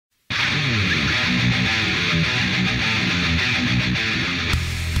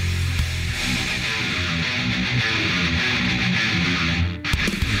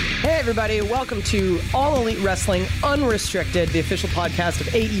everybody. Welcome to All Elite Wrestling Unrestricted, the official podcast of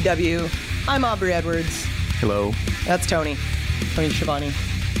AEW. I'm Aubrey Edwards. Hello. That's Tony Schiavone.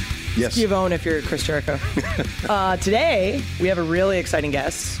 Yes. Schiavone if you're Chris Jericho. Today, we have a really exciting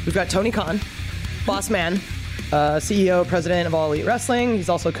guest. We've got Tony Khan, boss man, CEO, president of All Elite Wrestling. He's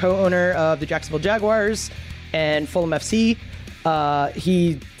also co-owner of the Jacksonville Jaguars and Fulham FC.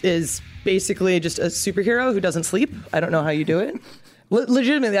 He is basically just a superhero who doesn't sleep. I don't know how you do it.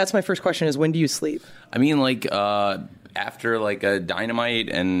 Legitimately, that's my first question is, when do you sleep? I mean, like, after, like, a Dynamite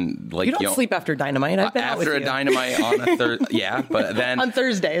and, like... You don't sleep after Dynamite. I've been out with after you. a Dynamite on a Thursday. Yeah, but then... On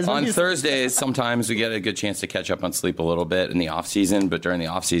Thursdays. On Thursdays, sometimes we get a good chance to catch up on sleep a little bit in the off-season, but during the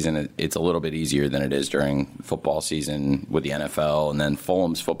off-season, it's a little bit easier than it is during football season with the NFL, and then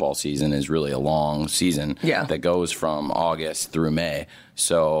Fulham's football season is really a long season that goes from August through May.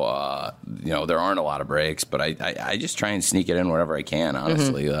 So, there aren't a lot of breaks, but I just try and sneak it in wherever I can,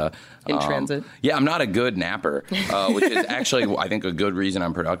 honestly. In transit. Yeah, I'm not a good napper, which is actually, I think, a good reason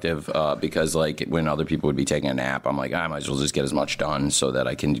I'm productive, because, like, when other people would be taking a nap, I'm like, I might as well just get as much done so that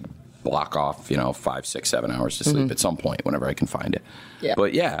I can block off, 5, 6, 7 hours to sleep at some point whenever I can find it. Yeah.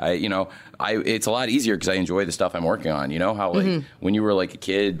 But, yeah, it's a lot easier because I enjoy the stuff I'm working on. You know how, like, when you were, like, a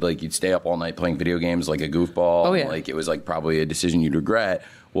kid, like, you'd stay up all night playing video games like a goofball. Oh, yeah. Like, it was, like, probably a decision you'd regret.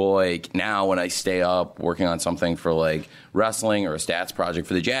 Well, like, now when I stay up working on something for, like, wrestling or a stats project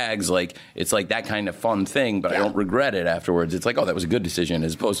for the Jags, like, it's like that kind of fun thing, but I don't regret it afterwards. It's like, oh, that was a good decision,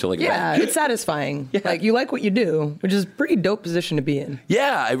 as opposed to, like... Yeah, it's satisfying. Yeah. Like, you like what you do, which is a pretty dope position to be in.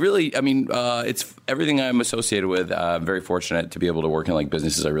 Yeah, it's everything I'm associated with. I'm very fortunate to be able to work in, like,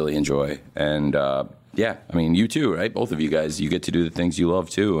 businesses I really enjoy. And, yeah, I mean, you too, right? Both of you guys, you get to do the things you love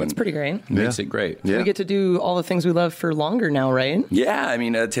too. And it's pretty great. It makes it great. Yeah. We get to do all the things we love for longer now, right? Yeah, I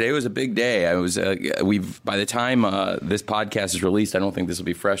mean, today was a big day. By the time this podcast is released, I don't think this will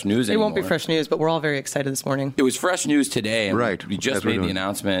be fresh news anymore. It won't be fresh news, but we're all very excited this morning. It was fresh news today. And right. We just made the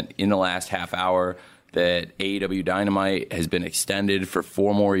announcement in the last half hour that AEW Dynamite has been extended for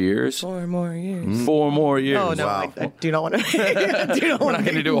 4 more years. 4 more years. 4 more years. Oh, no, wow. I do not want to. We're not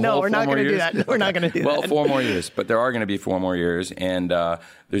going to do a whole 4 more years. No, we're not going to do that. We're not going to do that. Well, 4 more years, but there are going to be 4 more years, and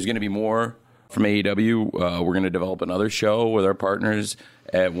there's going to be more from AEW. We're going to develop another show with our partners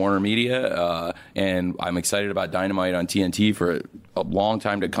at Warner Media, and I'm excited about Dynamite on TNT for a long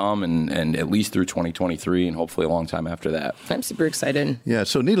time to come, and at least through 2023, and hopefully a long time after that. I'm super excited. Yeah,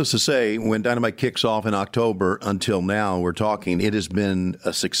 so needless to say, when Dynamite kicks off in October until now, we're talking, it has been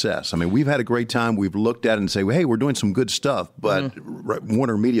a success. I mean, we've had a great time. We've looked at it and say, hey, we're doing some good stuff, but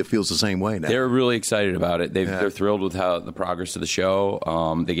Warner Media feels the same way now. They're really excited about it. They're thrilled with the progress of the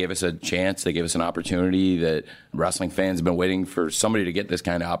show. They gave us a chance. They gave us an opportunity that wrestling fans have been waiting for somebody to get this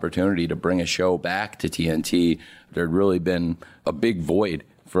kind of opportunity to bring a show back to TNT. There had really been a big void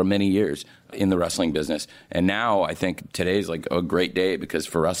for many years in the wrestling business. And now I think today's like a great day, because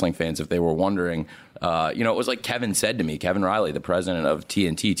for wrestling fans, if they were wondering, it was like Kevin said to me, Kevin Riley, the president of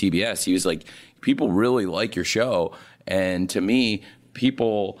TNT TBS, he was like, people really like your show. And to me,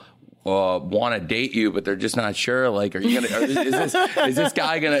 people want to date you, but they're just not sure. Like, are you gonna? Is this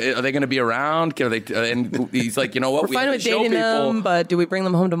guy gonna? Are they gonna be around? Can they? And he's like, you know what? We're fine with dating them, but do we bring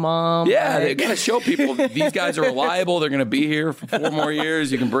them home to mom? Yeah, they gotta show people these guys are reliable. They're gonna be here for 4 more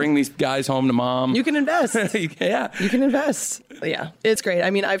years. You can bring these guys home to mom. You can invest. Yeah, you can invest. Yeah, it's great. I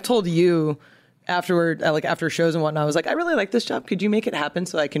mean, I've told you afterward, like after shows and whatnot, I was like, I really like this job. Could you make it happen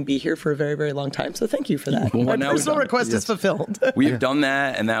so I can be here for a very, very long time? So thank you for that. Well, my personal request is fulfilled. We've done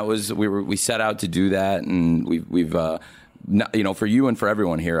that, and that was we set out to do that, and we've for you and for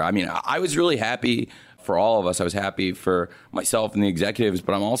everyone here. I mean, I was really happy. For all of us, I was happy for myself and the executives,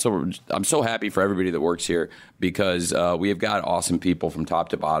 but I'm so happy for everybody that works here, because we have got awesome people from top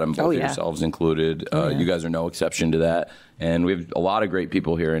to bottom, both yourselves included. You guys are no exception to that. And we have a lot of great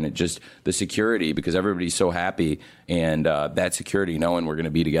people here, and it just the security, because everybody's so happy, and that security, knowing we're going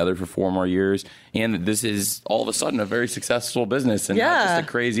to be together for 4 more years, and that this is all of a sudden a very successful business, and not just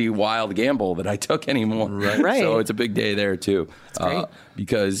a crazy wild gamble that I took anymore. Right. So it's a big day there too,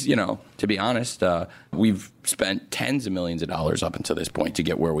 because to be honest, we've spent tens of millions of dollars up until this point to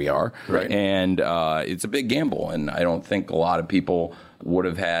get where we are, and it's a big gamble, and I don't think a lot of people would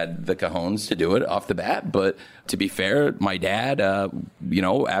have had the cojones to do it off the bat. But to be fair, my dad,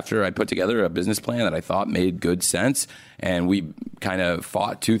 after I put together a business plan that I thought made good sense, and we kind of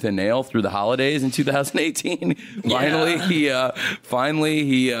fought tooth and nail through the holidays in 2018, finally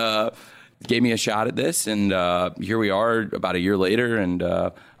he gave me a shot at this, and here we are about a year later, and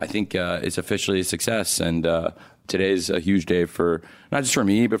I think it's officially a success. And today's a huge day for not just for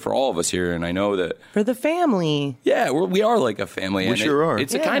me, but for all of us here. And I know that for the family. Yeah, we are like a family. We sure are.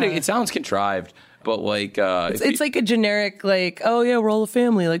 It's a kind of, it sounds contrived, but like it's like a generic like, oh yeah, we're all a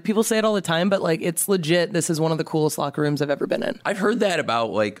family. Like people say it all the time, but like it's legit. This is one of the coolest locker rooms I've ever been in. I've heard that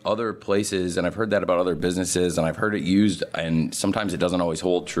about like other places, and I've heard that about other businesses, and I've heard it used, and sometimes it doesn't always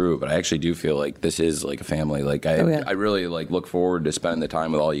hold true. But I actually do feel like this is like a family. Like I really like look forward to spending the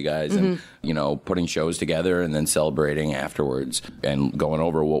time with all you guys, and putting shows together, and then celebrating afterwards, and going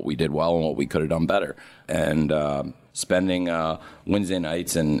over what we did well and what we could have done better, and spending Wednesday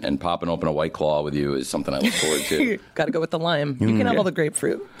nights and popping open a White Claw with you is something I look forward to. Got to go with the lime. You can have all the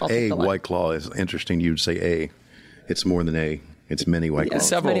grapefruit. I'll take the lime. White Claw is interesting. You'd say a. It's more than a. It's many White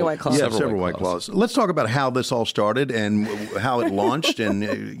Claws. Many White Claws. Yeah, several White Claws. Let's talk about how this all started and how it launched. And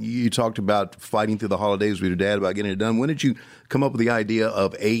you talked about fighting through the holidays with your dad about getting it done. When did you come up with the idea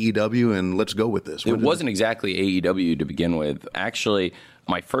of AEW and let's go with this? It wasn't exactly AEW to begin with. Actually,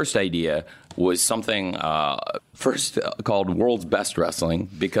 my first idea was something first called World's Best Wrestling,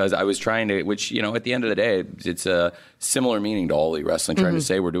 because I was trying to, which, at the end of the day, it's a similar meaning to All Elite Wrestling, trying to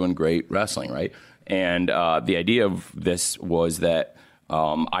say we're doing great wrestling, right? And the idea of this was that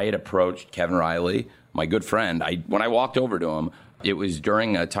I had approached Kevin Riley, my good friend. When I walked over to him, it was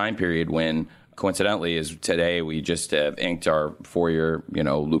during a time period when, coincidentally, as today we just have inked our 4-year,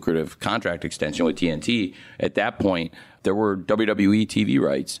 lucrative contract extension with TNT. At that point, there were WWE TV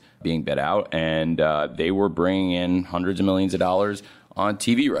rights being bid out, and they were bringing in hundreds of millions of dollars on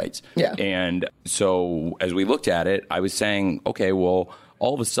TV rights. Yeah. And so as we looked at it, I was saying, okay, well,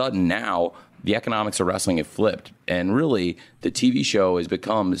 all of a sudden now the economics of wrestling have flipped, and really the TV show has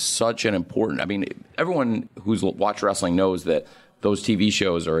become such an important, everyone who's watched wrestling knows that those TV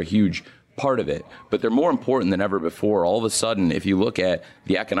shows are a huge part of it, but they're more important than ever before. All of a sudden, if you look at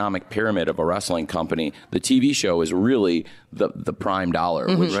the economic pyramid of a wrestling company, the TV show is really the prime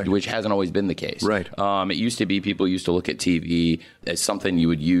dollar, which hasn't always been the case. Right. It used to be people used to look at TV as something you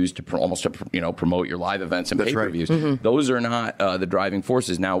would use to almost promote your live events and pay-per-views. Right. Those are not the driving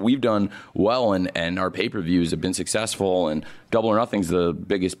forces. Now, we've done well, and our pay-per-views have been successful, and Double or Nothing's the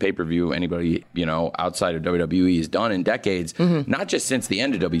biggest pay-per-view anybody outside of WWE has done in decades, not just since the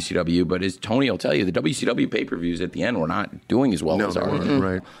end of WCW, but as Tony will tell you, the WCW pay-per-views at the end were not doing as well as ours.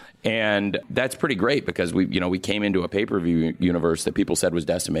 Right. And that's pretty great, because we came into a pay-per-view universe that people said was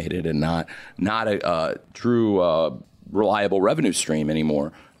decimated and not a true reliable revenue stream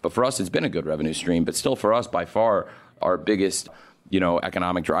anymore. But for us, it's been a good revenue stream. But still, for us, by far, our biggest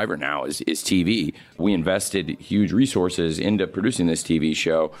economic driver now is TV. We invested huge resources into producing this TV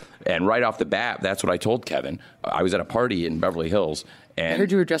show. And right off the bat, that's what I told Kevin. I was at a party in Beverly Hills. And I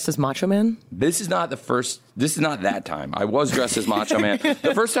heard you were dressed as Macho Man. This is not that time. I was dressed as Macho Man.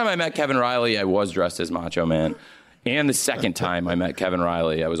 The first time I met Kevin Riley, I was dressed as Macho Man. And the second time I met Kevin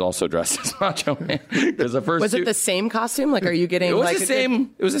Riley, I was also dressed as Macho Man. Was it the same costume? Like, are you getting? It was the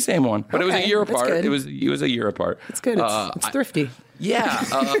same. It was the same one, but it was a year apart. Good. It was a year apart. It's good. It's thrifty. Yeah,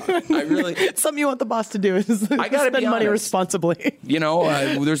 I really. Something you want the boss to do is I gotta spend money responsibly.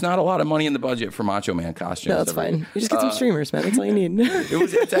 There's not a lot of money in the budget for Macho Man costumes. No, that's fine. You just get some streamers, man. That's all you need.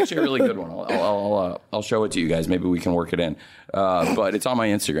 It's actually a really good one. I'll show it to you guys. Maybe we can work it in. But it's on my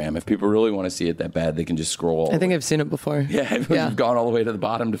Instagram. If people really want to see it that bad, they can just scroll. I think I've seen it before. Yeah, I've gone all the way to the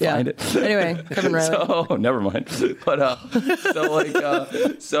bottom to find it. Anyway, Kevin Riley. So never mind. But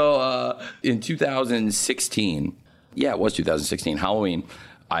in 2016, it was 2016 Halloween.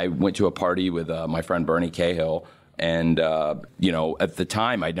 I went to a party with my friend Bernie Cahill, and at the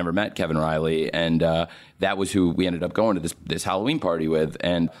time I'd never met Kevin Riley, and that was who we ended up going to this Halloween party with.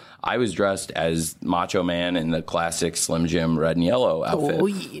 And I was dressed as Macho Man in the classic Slim Jim red and yellow outfit. Oh,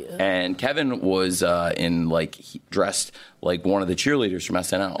 yeah. And Kevin was dressed like one of the cheerleaders from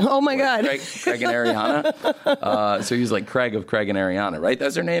SNL. Oh, my God. Craig and Ariana. So he was like Craig of Craig and Ariana, right?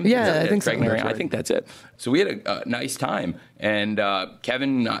 That's their name? Yeah, I think Craig so. And Ariana. I think that's it. So we had a nice time. And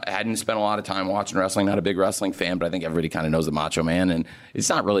Kevin hadn't spent a lot of time watching wrestling, not a big wrestling fan, but I think everybody kind of knows the Macho Man. And it's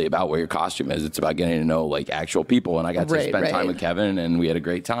not really about what your costume is. It's about getting to know actual people. And I got to spend time with Kevin, and we had a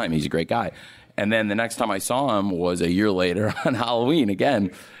great time. He's a great guy. And then the next time I saw him was a year later on Halloween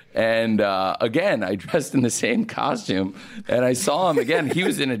again. And again, I dressed in the same costume, and I saw him again. He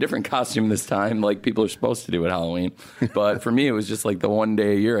was in a different costume this time, like people are supposed to do at Halloween. But for me, it was just like the one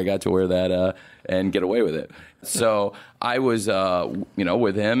day a year I got to wear that and get away with it. So I was,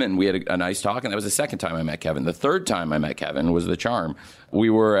 with him, and we had a nice talk. And that was the second time I met Kevin. The third time I met Kevin was the charm. We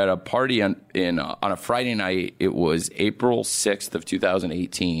were at a party on a Friday night. It was April 6th of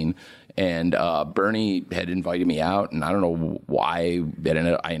 2018. And Bernie had invited me out, and I don't know why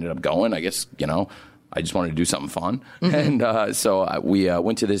I ended up going. I guess, I just wanted to do something fun. And so we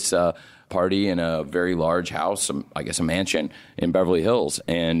went to this party in a very large house, I guess a mansion in Beverly Hills.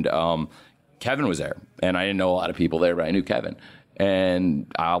 And Kevin was there. And I didn't know a lot of people there, but I knew Kevin.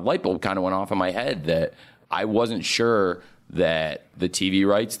 And a light bulb kind of went off in my head that I wasn't sure that the TV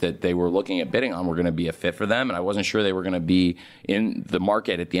rights that they were looking at bidding on were going to be a fit for them. And I wasn't sure they were going to be in the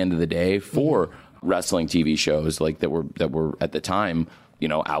market at the end of the day for wrestling TV shows like that were at the time,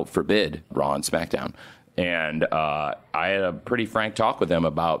 out for bid, Raw and SmackDown. And I had a pretty frank talk with them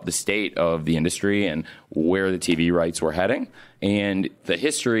about the state of the industry and where the TV rights were heading and the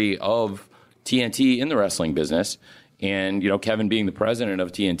history of TNT in the wrestling business. And, Kevin being the president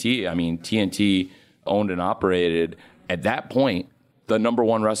of TNT, I mean, TNT owned and operated, at that point, the number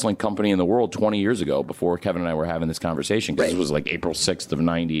one wrestling company in the world 20 years ago, before Kevin and I were having this conversation, because it was like April 6th of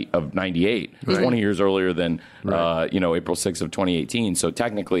 98, 20 years earlier than, April 6th of 2018. So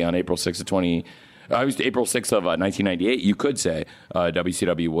technically on April 6th of April 6th of 1998, you could say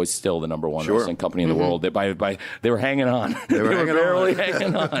WCW was still the number one wrestling company in the world. They were hanging on. They were barely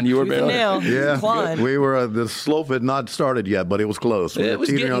hanging on. You were barely. Yeah, we were. The slope had not started yet, but it was close. It was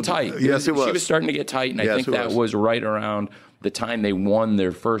getting tight. Yes, it was. She was starting to get tight, and I think that was right around the time they won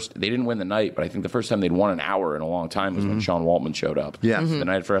their first. They didn't win the night, but I think the first time they'd won an hour in a long time was when Sean Waltman showed up. Yeah, the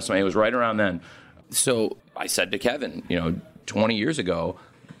night for WrestleMania. It was right around then. So I said to Kevin, 20 years ago,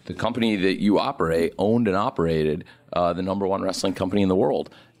 the company that you operate owned and operated the number one wrestling company in the world.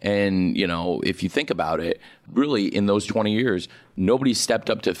 And, if you think about it, really in those 20 years, nobody stepped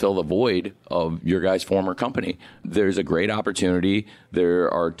up to fill the void of your guys' former company. There's a great opportunity.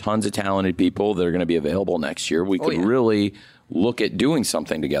 There are tons of talented people that are going to be available next year. We could really look at doing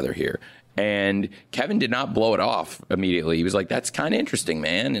something together here. And Kevin did not blow it off immediately. He was like, that's kind of interesting,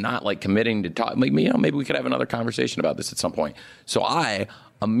 man, and not like committing to talk. Like, maybe we could have another conversation about this at some point. So I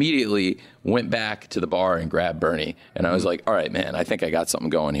immediately went back to the bar and grabbed Bernie. And I was like, all right, man, I think I got something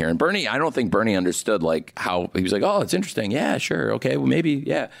going here. And Bernie, I don't think Bernie understood like how he was like, oh, it's interesting. Yeah, sure. Okay, well, maybe.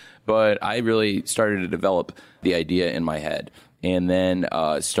 Yeah. But I really started to develop the idea in my head. And then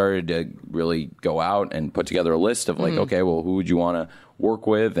started to really go out and put together a list of like, okay, well, who would you want to work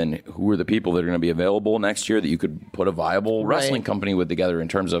with and who are the people that are going to be available next year that you could put a viable wrestling company with together in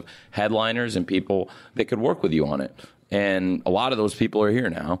terms of headliners and people that could work with you on it. And a lot of those people are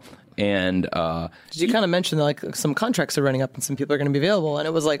here now. And you kind of mentioned like some contracts are running up and some people are going to be available. And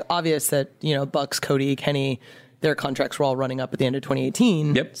it was like obvious that, Bucks, Cody, Kenny, their contracts were all running up at the end of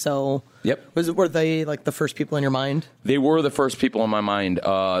 2018. Yep. So were they like the first people in your mind? They were the first people in my mind.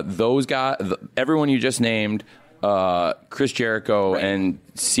 Those guys, everyone you just named, Chris Jericho and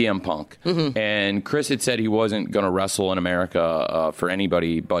CM Punk. And Chris had said he wasn't going to wrestle in America for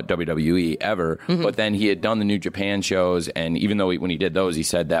anybody but WWE ever. But then he had done the New Japan shows, and even though when he did those, he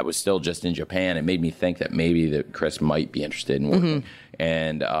said that was still just in Japan. It made me think that maybe that Chris might be interested in working.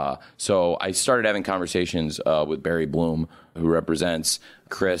 And so I started having conversations with Barry Bloom, who represents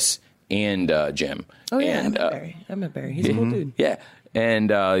Chris and Jim. Oh, yeah, and, I met Barry. He's a cool dude. Yeah.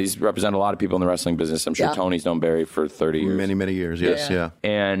 And he's represented a lot of people in the wrestling business. I'm sure Tony's known Barry for 30 years. Many years, yes, yeah.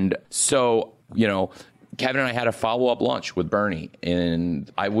 And so, Kevin and I had a follow-up lunch with Bernie.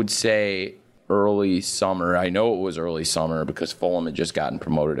 And I would say early summer. I know it was early summer because Fulham had just gotten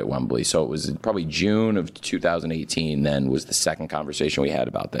promoted at Wembley. So it was probably June of 2018 then was the second conversation we had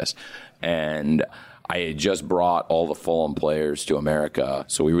about this. And I had just brought all the Fulham players to America.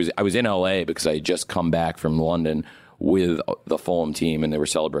 So I was in LA because I had just come back from London with the Fulham team, and they were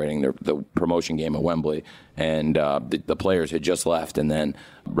celebrating the promotion game at Wembley. And the players had just left, and then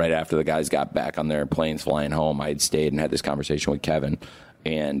right after the guys got back on their planes flying home, I had stayed and had this conversation with Kevin.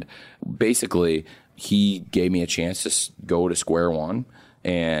 And basically, he gave me a chance to go to square one.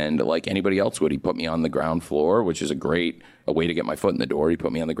 And like anybody else would, he put me on the ground floor, which is a way to get my foot in the door. He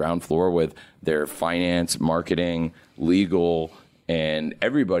put me on the ground floor with their finance, marketing, legal, and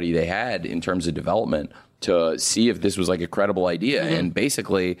everybody they had in terms of development to see if this was like a credible idea. And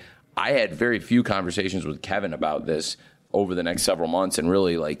basically, I had very few conversations with Kevin about this over the next several months, and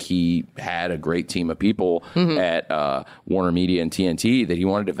really like he had a great team of people at Warner Media and TNT that he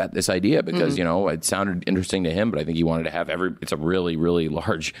wanted to vet this idea because it sounded interesting to him, but I think he wanted to have it's a really, really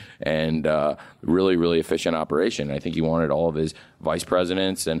large and really, really efficient operation. I think he wanted all of his vice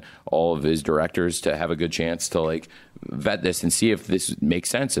presidents and all of his directors to have a good chance to like vet this and see if this makes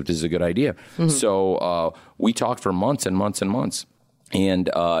sense, if this is a good idea. So we talked for months and months and months and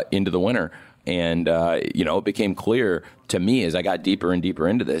into the winter. And, it became clear to me as I got deeper and deeper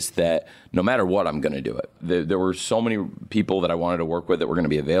into this that no matter what, I'm going to do it. There were so many people that I wanted to work with that were going to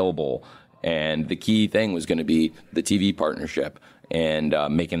be available. And the key thing was going to be the TV partnership. and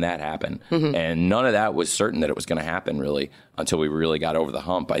making that happen. And none of that was certain that it was going to happen, really, until we really got over the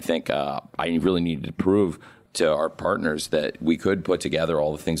hump. I think I really needed to prove to our partners that we could put together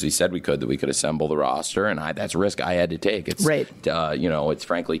all the things we said we could, that we could assemble the roster, and that's a risk I had to take. It's right. It's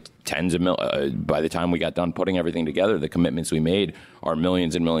frankly tens of by the time we got done putting everything together, the commitments we made are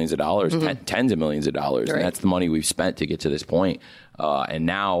millions and millions of dollars, tens of millions of dollars, right. And that's the money we've spent to get to this point. And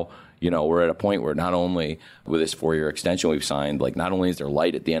now, we're at a point where not only with this 4-year extension we've signed, like not only is there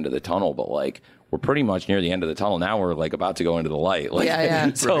light at the end of the tunnel, but like we're pretty much near the end of the tunnel. Now we're like about to go into the light. Like,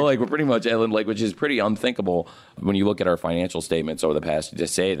 yeah. So like we're pretty much like, which is pretty unthinkable when you look at our financial statements over the past, to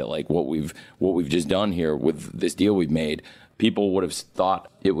say that like what we've just done here with this deal we've made, people would have thought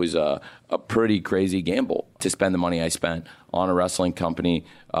it was a pretty crazy gamble to spend the money I spent on a wrestling company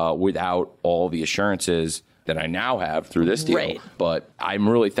without all the assurances that I now have through this deal. Right. But I'm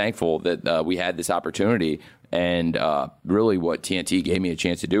really thankful that we had this opportunity. And really what TNT gave me a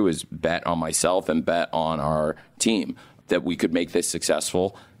chance to do is bet on myself and bet on our team that we could make this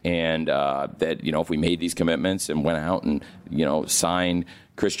successful, and that, if we made these commitments and went out and, signed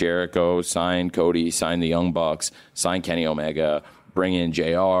Chris Jericho, signed Cody, signed the Young Bucks, signed Kenny Omega, bring in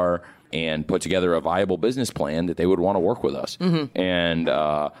JR, and put together a viable business plan, that they would want to work with us. And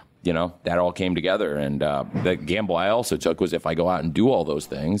that all came together. And the gamble I also took was if I go out and do all those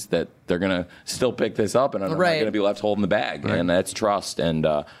things, that they're going to still pick this up, and I'm not going to be left holding the bag. Right. And that's trust. And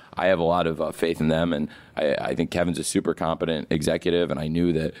I have a lot of faith in them. And I think Kevin's a super competent executive. And I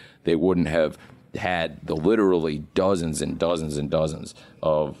knew that they wouldn't have had the literally dozens and dozens and dozens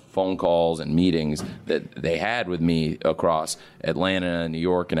of phone calls and meetings that they had with me across Atlanta, New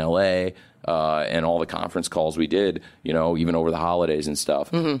York, and L.A., and all the conference calls we did, even over the holidays and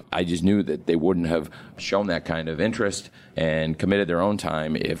stuff. I just knew that they wouldn't have shown that kind of interest and committed their own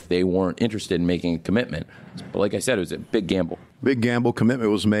time if they weren't interested in making a commitment. But like I said, it was a big gamble. Big gamble.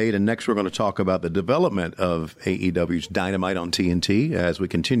 Commitment was made. And next we're going to talk about the development of AEW's Dynamite on TNT as we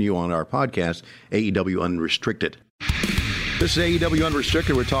continue on our podcast, AEW Unrestricted. This is AEW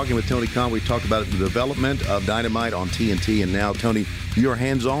Unrestricted. We're talking with Tony Khan. We talked about the development of Dynamite on TNT. And now, Tony, you're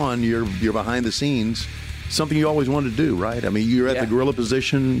hands-on. You're behind the scenes. Something you always wanted to do, right? I mean, you're at the gorilla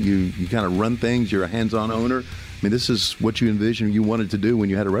position. You kind of run things. You're a hands-on owner. I mean, this is what you envisioned you wanted to do when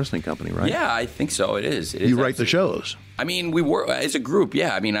you had a wrestling company, right? Yeah, I think so. It is. You write the shows. I mean, we work as a group,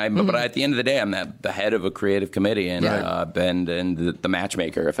 yeah. I mean, but at the end of the day, I'm the head of a creative committee and the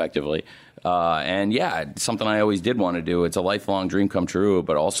matchmaker, effectively. And yeah, it's something I always did want to do. It's a lifelong dream come true,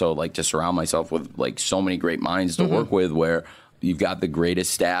 but also like to surround myself with like so many great minds to work with, where you've got the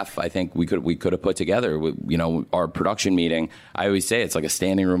greatest staff I think we could have put together. Our production meeting, I always say it's like a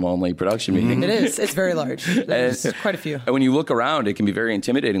standing room only production meeting. It is. It's very large. There's quite a few. And when you look around, it can be very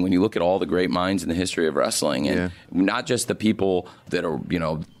intimidating when you look at all the great minds in the history of wrestling, and not just the people that are,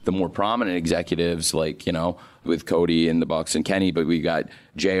 the more prominent executives, like, with Cody and the Bucks and Kenny, but we got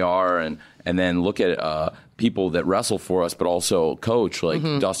JR, and then look at people that wrestle for us, but also coach, like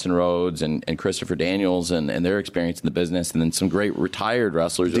Dustin Rhodes and Christopher Daniels and their experience in the business, and then some great retired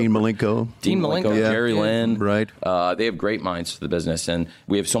wrestlers. Dean Malenko, Jerry Lynn. Right. They have great minds for the business, and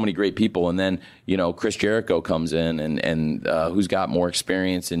we have so many great people. And then, Chris Jericho comes in and who's got more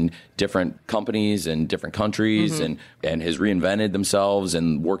experience in different companies and different countries and has reinvented themselves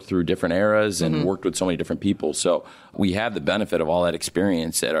and worked through different eras and worked with so many different people. So we have the benefit of all that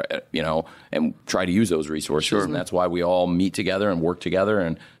experience and try to use those resources. Sure. And that's why we all meet together and work together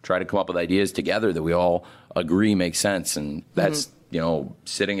and try to come up with ideas together that we all agree make sense. And that's,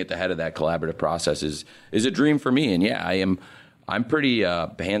 sitting at the head of that collaborative process is a dream for me. And yeah, I'm pretty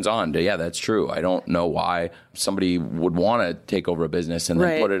hands-on. Yeah, that's true. I don't know why somebody would want to take over a business and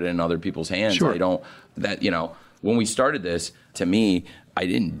then put it in other people's hands. Sure. When we started this, to me, I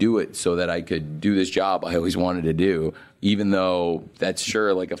didn't do it so that I could do this job I always wanted to do, even though that's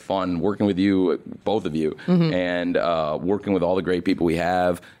sure like a fun working with you, both of you, and working with all the great people we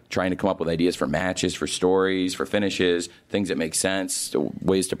have, trying to come up with ideas for matches, for stories, for finishes, things that make sense,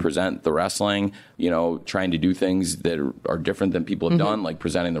 ways to present the wrestling, trying to do things that are different than people have done, like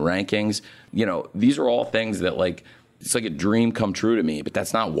presenting the rankings. These are all things that it's like a dream come true to me, but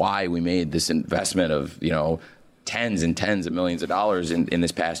that's not why we made this investment of, tens and tens of millions of dollars in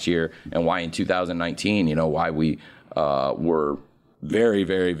this past year, and why in 2019, why we were very,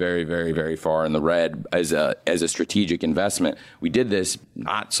 very, very, very, very far in the red as a strategic investment. We did this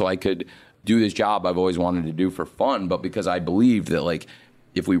not so I could do this job I've always wanted to do for fun, but because I believed that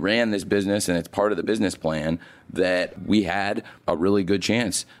if we ran this business and it's part of the business plan, that we had a really good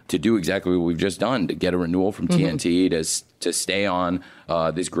chance to do exactly what we've just done, to get a renewal from TNT, to stay on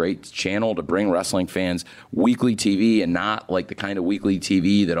this great channel, to bring wrestling fans weekly TV, and not like the kind of weekly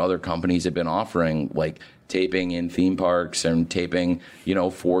TV that other companies have been offering, like taping in theme parks and taping,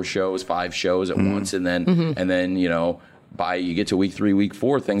 4 shows, 5 shows at once, and then by you get to week 3, week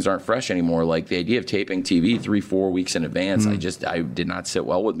 4, things aren't fresh anymore. Like the idea of taping TV 3-4 weeks in advance, I did not sit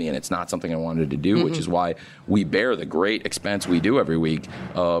well with me, and it's not something I wanted to do, which is why we bear the great expense we do every week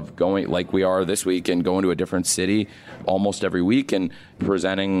of going, like we are this week, and going to a different city almost every week and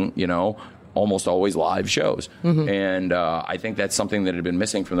presenting, almost always live shows. And I think that's something that had been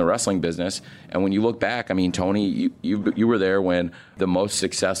missing from the wrestling business. And when you look back, I mean, Tony, you were there when the most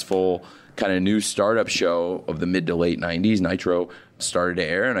successful kind of new startup show of the mid to late 90s, Nitro, started to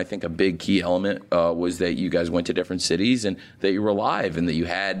air. And I think a big key element was that you guys went to different cities and that you were live and that you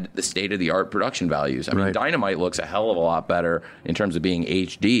had the state-of-the-art production values. I mean, Dynamite looks a hell of a lot better in terms of being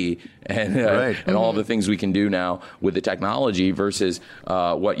HD and all the things we can do now with the technology versus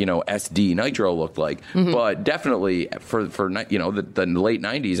what, SD Nitro looked like. But definitely for the late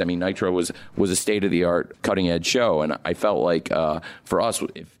 90s, I mean, Nitro was a state-of-the-art, cutting-edge show. And I felt like for us,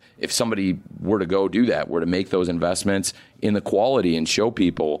 if somebody were to go do that, were to make those investments in the quality and show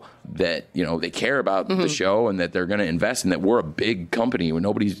people that, they care about the show and that they're going to invest and that we're a big company where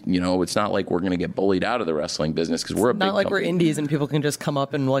nobody's, it's not like we're going to get bullied out of the wrestling business because we're a big company. Not like we're indies and people can just come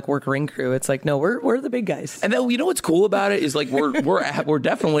up and like work ring crew. It's like, no, we're the big guys. And then, what's cool about it is like we're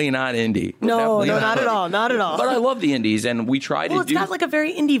definitely not indie. No, not at all. Not at all. But I love the indies and we try to do. It's got like a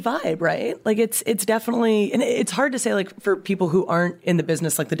very indie vibe, right? Like it's definitely, and it's hard to say like for people who aren't in the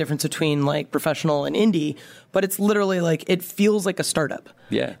business, like the difference between like professional and indie, but it's literally like, it feels like a startup.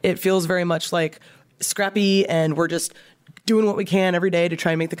 Yeah. It feels very much like scrappy and we're just doing what we can every day to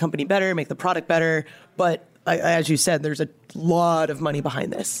try and make the company better, make the product better. But as you said, there's a lot of money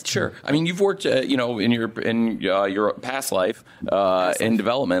behind this. Sure. I mean, you've worked, in your past life in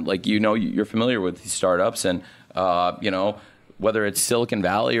development, like, you're familiar with these startups and, whether it's Silicon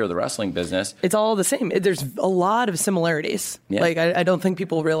Valley or the wrestling business. It's all the same. There's a lot of similarities. Yeah. Like, I don't think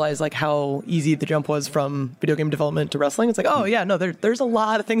people realize, like, how easy the jump was from video game development to wrestling. It's like, oh, yeah, no, there's a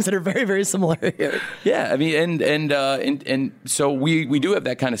lot of things that are very, very similar here. Yeah, I mean, and so we do have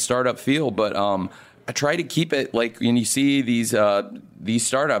that kind of startup feel, but I try to keep it, like, when you see these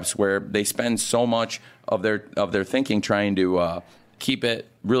startups where they spend so much of their thinking trying to keep it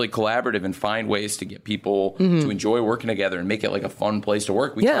really collaborative and find ways to get people to enjoy working together and make it like a fun place to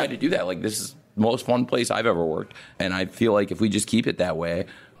work. We try to do that. Like, this is the most fun place I've ever worked. And I feel like if we just keep it that way,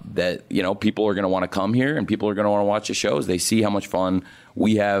 that, people are going to want to come here and people are going to want to watch the shows. They see how much fun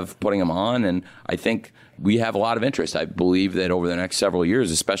we have putting them on. And I think we have a lot of interest. I believe that over the next several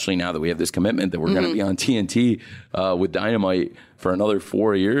years, especially now that we have this commitment that we're going to be on TNT with Dynamite for another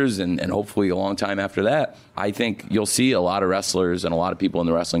 4 years and hopefully a long time after that, I think you'll see a lot of wrestlers and a lot of people in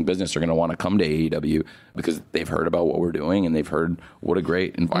the wrestling business are going to want to come to AEW because they've heard about what we're doing and they've heard what a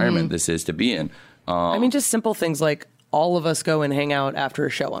great environment this is to be in. I mean, just simple things like all of us go and hang out after a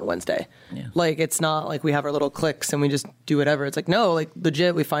show on Wednesday. Yeah. Like, it's not like we have our little cliques and we just do whatever. It's like, no, like,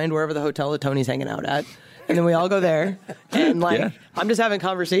 legit, we find wherever the hotel that Tony's hanging out at. And then we all go there. And, like, I'm just having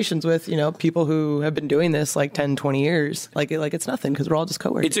conversations with, people who have been doing this, like, 10, 20 years. Like it's nothing because we're all just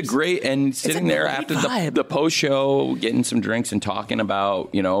coworkers. It's a great, and sitting there after the post-show, getting some drinks and talking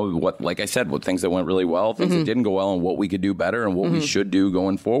about, what, like I said, what things that went really well, things that didn't go well, and what we could do better and what we should do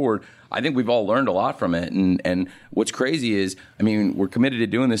going forward. I think we've all learned a lot from it. And what's crazy is, I mean, we're committed to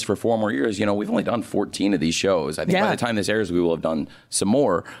doing this for 4 more years. We've only done 14 of these shows. I think by the time this airs, we will have done some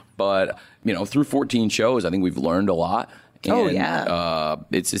more. But, through 14 shows, I think we've learned a lot. And,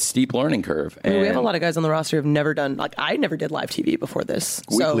 it's a steep learning curve. I mean, we have a lot of guys on the roster who've never done, like, I never did live TV before this.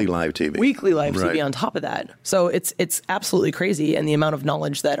 Weekly live TV. Weekly live TV on top of that. So it's absolutely crazy. And the amount of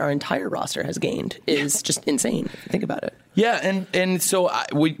knowledge that our entire roster has gained is just insane if you think about it. Yeah, and so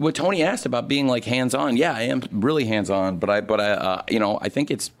what Tony asked about being like hands-on, yeah, I am really hands-on, but I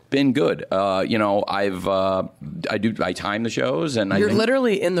think it's been good. I time the shows, and you're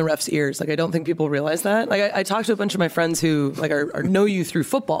literally in the ref's ears. Like, I don't think people realize that. Like, I talked to a bunch of my friends who like are know you through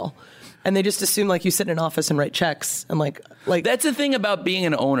football, and they just assume like you sit in an office and write checks, and like Like, that's the thing about being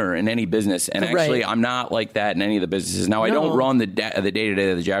an owner in any business. And actually, I'm not like that in any of the businesses. Now, I don't run the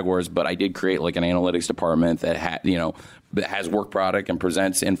day-to-day of the Jaguars, but I did create like an analytics department that that has work product and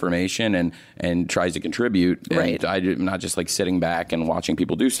presents information and tries to contribute. Right. And I'm not just like sitting back and watching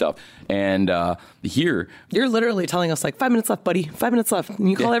people do stuff. And here, you're literally telling us like 5 minutes left, buddy. 5 minutes left. And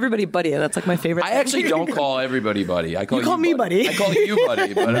you call everybody buddy. And that's like my favorite. I actually don't call everybody buddy. I call you call me buddy. I call you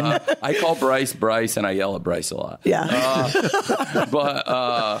buddy, but I call Bryce, and I yell at Bryce a lot. Yeah. But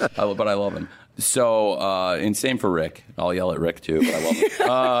I love him. So, and same for Rick. I'll yell at Rick too, but I love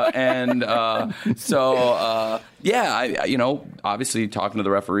him. Obviously talking to the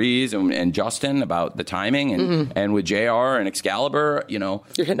referees and Justin about the timing and with JR and Excalibur, you're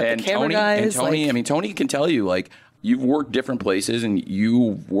hitting up the camera Tony, guys. And Tony, like, Tony can tell you, like, you've worked different places, and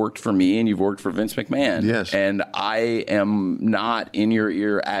you've worked for me, and you've worked for Vince McMahon. Yes. And I am not in your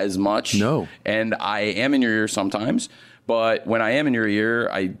ear as much. No. And I am in your ear sometimes. But when I am in your ear,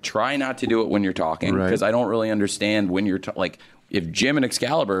 I try not to do it when you're talking, because I don't really understand when you're like. If Jim and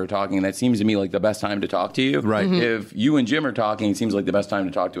Excalibur are talking, that seems to me like the best time to talk to you. Right. If you and Jim are talking, it seems like the best time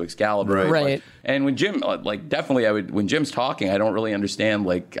to talk to Excalibur. Right. And when Jim, definitely, when Jim's talking, I don't really understand.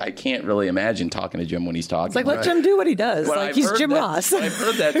 Like, I can't really imagine talking to Jim when he's talking. It's like, let Jim do what he does. But like, he's Jim Ross. I've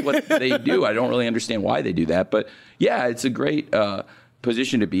heard that's what they do. I don't really understand why they do that. But yeah, it's a great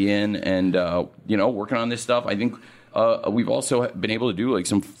position to be in, and working on this stuff. I think we've also been able to do like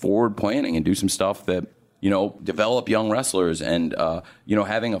some forward planning and do some stuff that, develop young wrestlers and,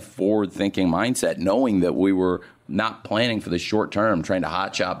 having a forward-thinking mindset, knowing that we were not planning for the short term, trying to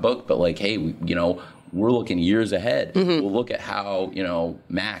hotshot book, but like, hey, we're looking years ahead. We'll look at how,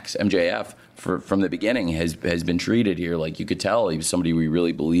 Max, MJF, from the beginning has been treated here. Like, you could tell he was somebody we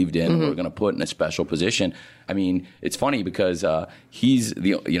really believed in. We were going to put in a special position. I mean, it's funny because he's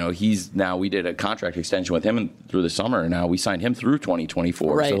now, we did a contract extension with him through the summer. Now we signed him through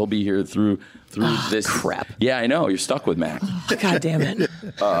 2024. Right. So he'll be here through this. Crap. Yeah, I know. You're stuck with Max. God damn it.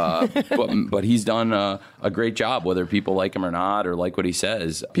 But he's done a great job, whether people like him or not, or like what he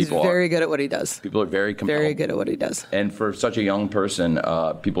says. He's very good at what he does. People are very compelled. Very good at what he does. And for such a young person,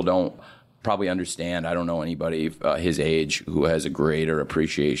 people don't probably understand. I don't know anybody his age who has a greater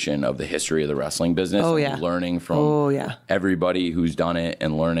appreciation of the history of the wrestling business. Oh, yeah. Learning from everybody who's done it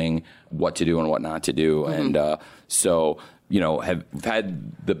and learning what to do and what not to do. And have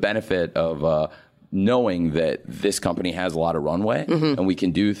had the benefit of knowing that this company has a lot of runway and we can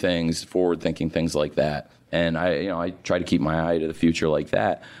do things, forward-thinking things like that. And I try to keep my eye to the future like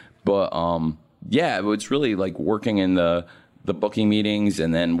that. But it's really like working in the booking meetings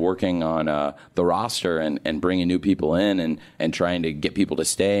and then working on the roster and bringing new people in and trying to get people to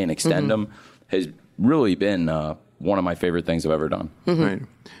stay and extend them has really been one of my favorite things I've ever done. Right.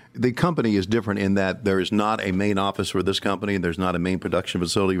 The company is different in that there is not a main office for this company. There's not a main production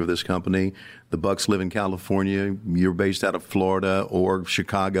facility for this company. The Bucks live in California. You're based out of Florida or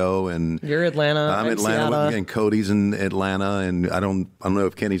Chicago, and you're Atlanta. I'm Atlanta, and Cody's in Atlanta, and I don't know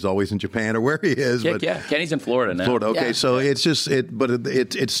if Kenny's always in Japan or where he is. Yeah, Kenny's in Florida now. Florida, okay. Yeah. So it's just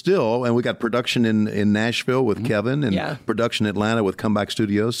it's still, and we got production in Nashville with Kevin, and production in Atlanta with Comeback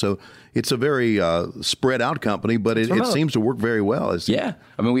Studios. So it's a very spread out company, but it seems to work very well. I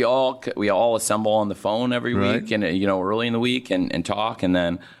mean, we all assemble on the phone every week, and early in the week, and talk, and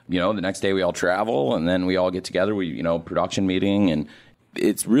then the next day we all travel, and then we all get together. We production meeting, and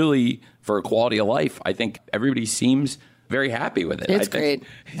it's really for a quality of life. I think everybody seems very happy with it. It's great.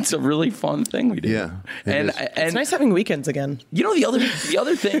 It's a really fun thing we do. Yeah, and it's nice having weekends again. The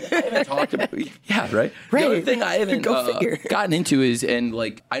other thing I haven't talked about. Yeah, right. The other thing I haven't gotten into is, and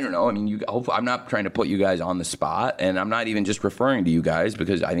like, I don't know. I mean, I'm not trying to put you guys on the spot, and I'm not even just referring to you guys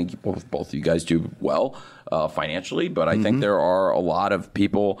because I think both of you guys do well financially. But I think there are a lot of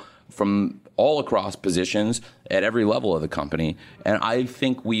people from all across positions at every level of the company, and I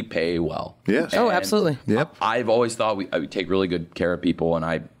think we pay well. Yes. Oh, absolutely. Yep. I've always thought I would take really good care of people, and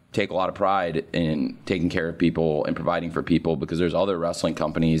I take a lot of pride in taking care of people and providing for people, because there's other wrestling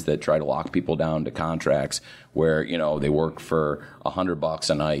companies that try to lock people down to contracts where they work for $100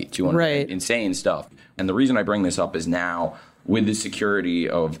 a night, $200, insane stuff. And the reason I bring this up is now with the security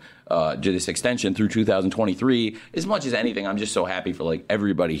of this extension through 2023, as much as anything, I'm just so happy for like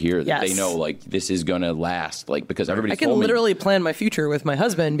everybody here that they know like this is going to last, like, because everybody. I can literally plan my future with my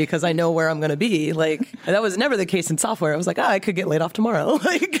husband because I know where I'm going to be. Like, that was never the case in software. I was like, I could get laid off tomorrow.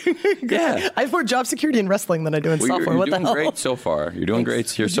 Like, I have more job security in wrestling than I do in software. What the hell? You're doing great so far. You're doing great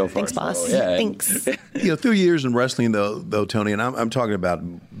here so far. Thanks, boss. So, yeah. Thanks. Through years in wrestling, though, Tony, and I'm talking about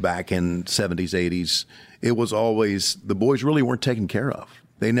back in 70s, 80s, it was always the boys really weren't taken care of.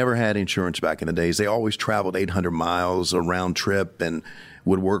 They never had insurance back in the days. They always traveled 800 miles a round trip and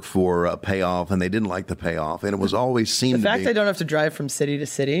would work for a payoff, and they didn't like the payoff. And it was always seemed the fact they don't have to drive from city to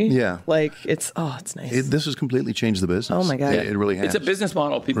city. Yeah. Like, it's nice. This has completely changed the business. Oh, my God. It really has. It's a business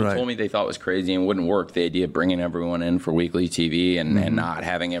model people told me they thought was crazy and wouldn't work. The idea of bringing everyone in for weekly TV and not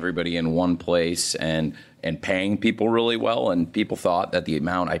having everybody in one place and paying people really well. And people thought that the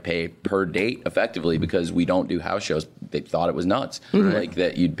amount I pay per date effectively, because we don't do house shows, they thought it was nuts. Like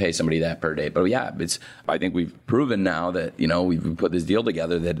that you'd pay somebody that per date. But yeah, I think we've proven now that, we've put this deal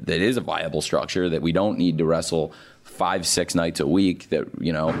together that is a viable structure, that we don't need to wrestle 5-6 nights a week, that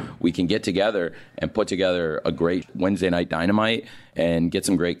we can get together and put together a great Wednesday night Dynamite and get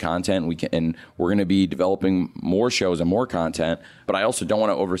some great content. We're going to be developing more shows and more content, but I also don't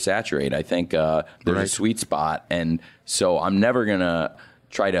want to oversaturate. I think there's a sweet spot, and so I'm never going to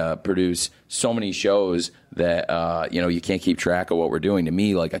try to produce so many shows that you can't keep track of what we're doing. To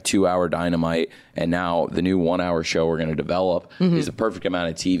me, like a 2-hour Dynamite and now the new 1-hour show we're going to develop is a perfect amount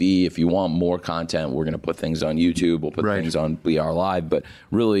of TV. If you want more content, we're going to put things on YouTube. We'll put things on BR Live. But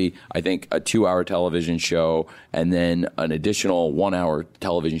really, I think a 2-hour television show and then an additional 1-hour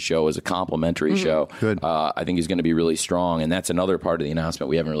television show as a complimentary show, I think is going to be really strong. And that's another part of the announcement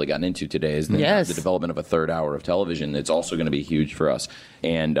we haven't really gotten into today is the development of a third hour of television. It's also going to be huge for us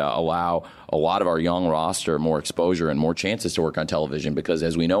and allow a lot of our young roster more exposure and more chances to work on television, because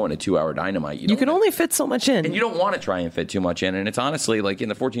as we know, in a 2-hour Dynamite, you can only fit so much in. And you don't want to try and fit too much in. And it's honestly, like in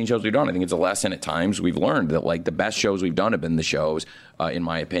the 14 shows we've done, I think it's a lesson at times we've learned that like the best shows we've done have been the shows, in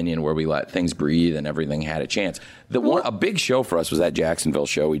my opinion, where we let things breathe and everything had a chance. A big show for us was that Jacksonville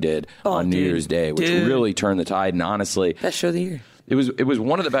show we did on New Year's Day, which really turned the tide. And honestly, best show of the year. It was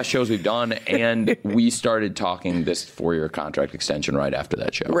one of the best shows we've done, and we started talking this 4-year contract extension right after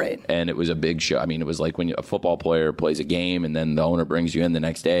that show. Right. And it was a big show. I mean, it was like when a football player plays a game and then the owner brings you in the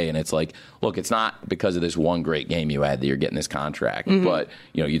next day, and it's like, look, it's not because of this one great game you had that you're getting this contract, but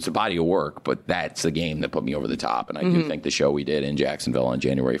it's a body of work, but that's the game that put me over the top. And I do think the show we did in Jacksonville on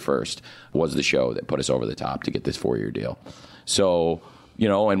January 1st was the show that put us over the top to get this 4-year deal. So,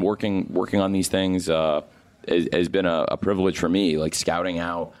 and working on these things, has been a privilege for me, like scouting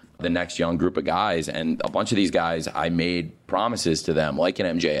out the next young group of guys. And a bunch of these guys, I made promises to them, like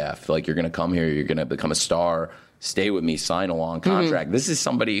an MJF, like you're going to come here, you're going to become a star, stay with me, sign a long contract. This is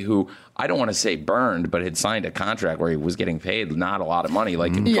somebody who, I don't want to say burned, but had signed a contract where he was getting paid not a lot of money,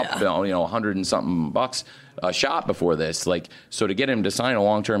 like $100 and something bucks a shot before this. Like, so to get him to sign a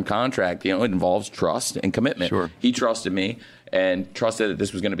long-term contract, it involves trust and commitment. Sure. He trusted me and trusted that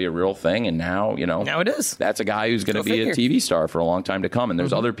this was going to be a real thing. And now, now it is. That's a guy who's going to be a TV star for a long time to come. And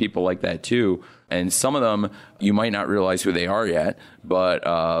there's other people like that too. And some of them, you might not realize who they are yet, but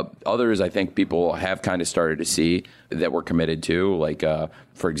others I think people have kind of started to see that we're committed to. Like,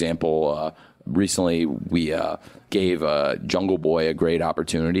 for example, recently we gave Jungle Boy a great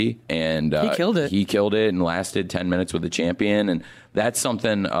opportunity, and he killed it. He killed it and lasted 10 minutes with the champion. And that's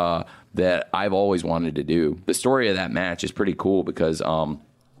something that I've always wanted to do. The story of that match is pretty cool because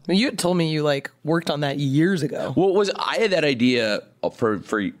you had told me you worked on that years ago. Well, I had that idea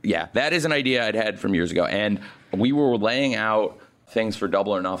that is an idea I'd had from years ago, and we were laying out things for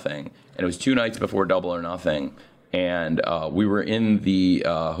Double or Nothing, and it was 2 nights before Double or Nothing, and we were in the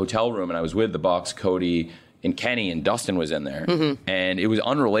hotel room, and I was with the Bucks, Cody, and Kenny, and Dustin was in there, and it was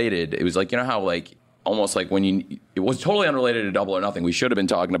unrelated. It was like, how almost like when it was totally unrelated to Double or Nothing. We should have been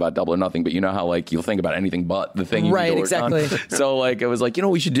talking about Double or Nothing, but how you'll think about anything but the thing you need to work on. So it was like,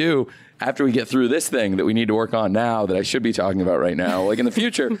 we should do after we get through this thing that we need to work on now that I should be talking about right now, like in the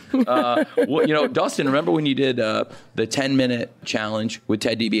future. Dustin, remember when you did the 10-minute challenge with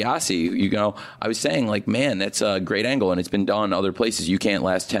Ted DiBiase? I was saying man, that's a great angle and it's been done other places. You can't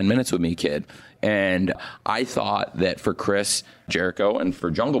last 10 minutes with me, kid. And I thought that for Chris Jericho and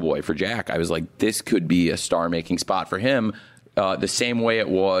for Jungle Boy, for Jack, I was like, this could be a star-making spot for him the same way it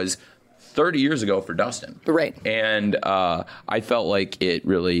was 30 years ago for Dustin. Right. And I felt like it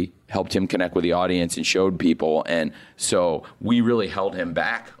really helped him connect with the audience and showed people. And so we really held him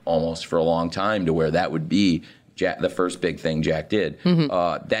back almost for a long time to where that would be the first big thing Jack did.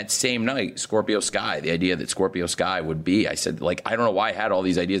 That same night, Scorpio Sky, the idea that Scorpio Sky would be, I said, I don't know why I had all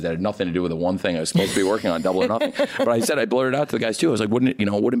these ideas that had nothing to do with the one thing I was supposed to be working on, Double or Nothing. But I said, I blurted out to the guys too. I was like, wouldn't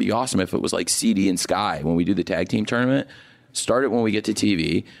it be awesome if it was like CD and Sky when we do the tag team tournament? Start it when we get to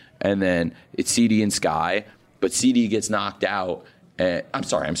TV, and then it's CD and Sky, but CD gets knocked out, I'm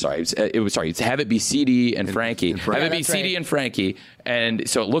sorry. It's have it be CD and Frankie. Have it be CD and Frankie. And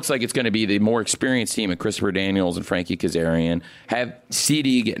so it looks like it's going to be the more experienced team of Christopher Daniels and Frankie Kazarian. Have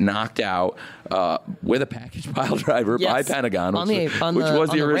CD get knocked out with a package pile driver by Pentagon, which was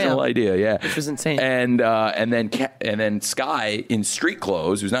the original idea. Yeah, which was insane. And then Sky in street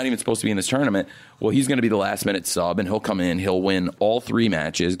clothes, who's not even supposed to be in this tournament. Well, he's going to be the last minute sub, and he'll come in. He'll win all 3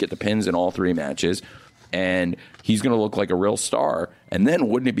 matches, get the pins in all 3 matches, and he's going to look like a real star. And then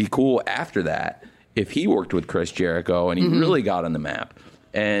wouldn't it be cool after that if he worked with Chris Jericho and he really got on the map?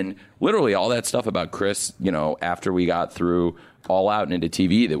 And literally all that stuff about Chris, after we got through All Out and into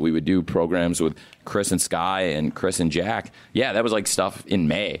TV, that we would do programs with Chris and Sky and Chris and Jack. Yeah, that was like stuff in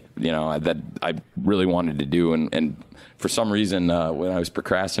May, that I really wanted to do. And for some reason, when I was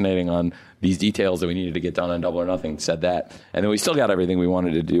procrastinating on these details that we needed to get done on Double or Nothing, said that. And then we still got everything we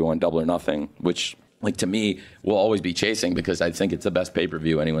wanted to do on Double or Nothing, which, to me, we'll always be chasing because I think it's the best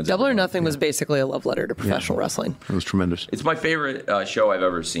pay-per-view anyone's Double ever or Nothing was basically a love letter to professional wrestling. It was tremendous. It's my favorite show I've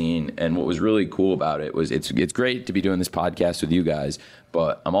ever seen, and what was really cool about it was it's great to be doing this podcast with you guys,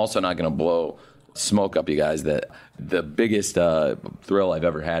 but I'm also not going to blow smoke up you guys that the biggest thrill I've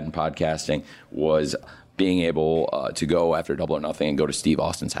ever had in podcasting was being able to go after Double or Nothing and go to Steve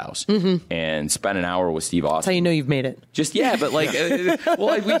Austin's house and spend an hour with Steve Austin. That's how you know you've made it.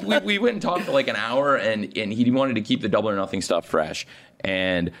 We went and talked for like an hour, and he wanted to keep the Double or Nothing stuff fresh.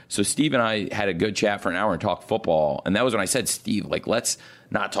 And so Steve and I had a good chat for an hour and talked football. And that was when I said, Steve, let's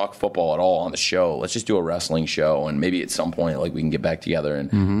not talk football at all on the show. Let's just do a wrestling show. And maybe at some point, we can get back together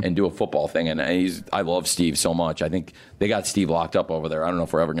and do a football thing. And I love Steve so much. I think they got Steve locked up over there. I don't know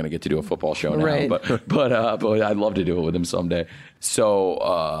if we're ever going to get to do a football show now, right. but I'd love to do it with him someday.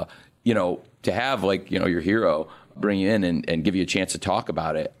 So, to have your hero bring you in and give you a chance to talk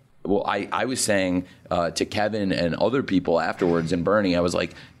about it. Well, I was saying to Kevin and other people afterwards and Bernie, I was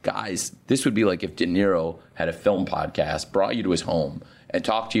like, guys, this would be like if De Niro had a film podcast, brought you to his home and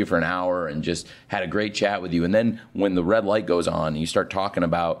talked to you for an hour and just had a great chat with you. And then when the red light goes on and you start talking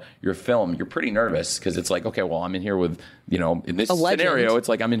about your film, you're pretty nervous because it's like, okay, well, I'm in here with, in this scenario, it's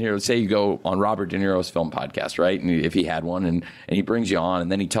like I'm in here, say you go on Robert De Niro's film podcast, right? And if he had one and he brings you on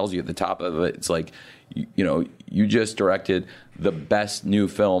and then he tells you at the top of it, it's like, you just directed the best new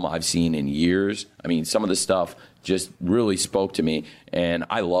film I've seen in years. I mean, some of the stuff just really spoke to me, and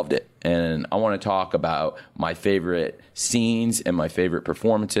I loved it. And I want to talk about my favorite scenes and my favorite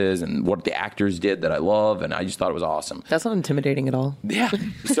performances and what the actors did that I love, and I just thought it was awesome. That's not intimidating at all. Yeah.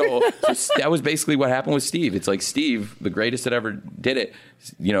 So that was basically what happened with Steve. It's like Steve, the greatest that ever did it,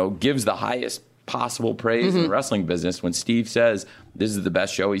 gives the highest possible praise in the wrestling business when Steve says this is the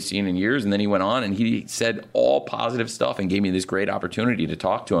best show he's seen in years, and then he went on and he said all positive stuff and gave me this great opportunity to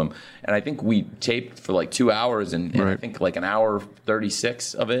talk to him. And I think we taped for 2 hours and I think an hour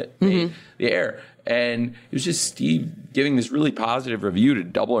 36 of it made the air. And it was just Steve giving this really positive review to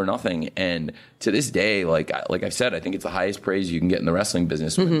Double or Nothing. And to this day, like I said, I think it's the highest praise you can get in the wrestling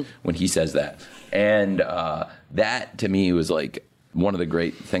business when he says that. And that to me was one of the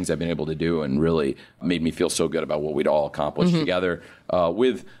great things I've been able to do and really made me feel so good about what we'd all accomplished together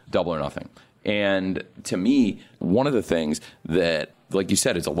with Double or Nothing. And to me, one of the things that, like you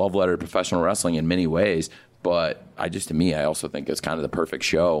said, it's a love letter to professional wrestling in many ways, but I also think it's kind of the perfect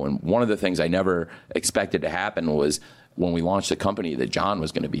show. And one of the things I never expected to happen was when we launched the company that John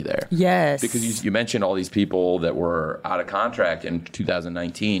was going to be there. Yes. Because you mentioned all these people that were out of contract in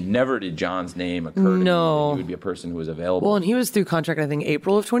 2019. Never did John's name occur to me that he would be a person who was available. Well, and he was through contract, I think,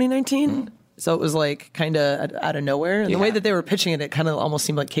 April of 2019. So it was kind of out of nowhere. And the way that they were pitching it, it kind of almost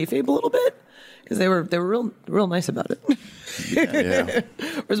seemed like kayfabe a little bit. Because they were real nice about it. Yeah.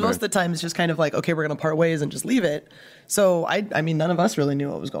 Whereas most of the time it's just kind of okay, we're going to part ways and just leave it. So I mean, none of us really knew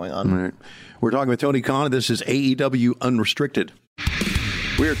what was going on. Right. We're talking with Tony Khan. This is AEW Unrestricted.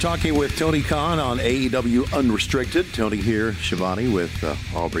 We are talking with Tony Khan on AEW Unrestricted. Tony here, Shivani with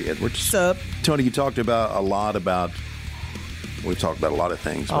Aubrey Edwards. What's up? Tony, you talked about a lot of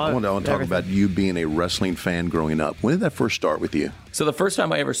things. I want to talk about you being a wrestling fan growing up. When did that first start with you? So the first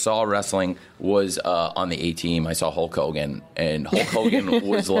time I ever saw wrestling was on the A-Team. I saw Hulk Hogan, and Hulk Hogan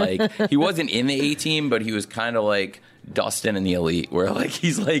was he wasn't in the A-Team, but he was kind of like Dustin in the Elite, where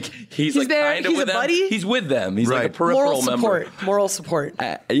he's there, kind of with them. Buddy? He's with them. He's like a peripheral member. Moral support.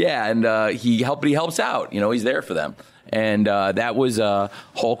 And he helps out. He's there for them. And that was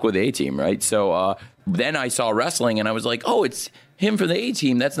Hulk with the A-Team, right? So then I saw wrestling, and I was like, oh, it's him for the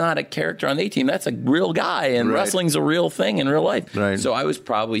A-Team. That's not a character on the A-Team. That's a real guy, and wrestling's a real thing in real life. Right. So I was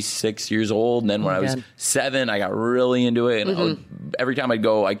probably 6 years old, and then when I was 7, I got really into it, and I would every time I'd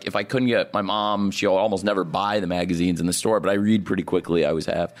go, if I couldn't get my mom, she'll almost never buy the magazines in the store, but I read pretty quickly. I always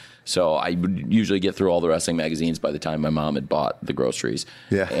have. So I would usually get through all the wrestling magazines by the time my mom had bought the groceries.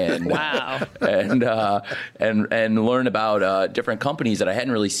 Yeah. And, Wow. and learn about different companies that I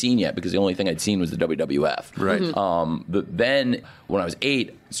hadn't really seen yet, because the only thing I'd seen was the WWF. Right. But then when I was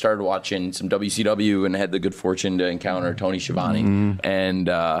 8, started watching some WCW and had the good fortune to encounter Tony Schiavone, and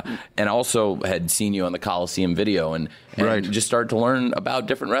also had seen you on the Coliseum video, and Right. just started to learn about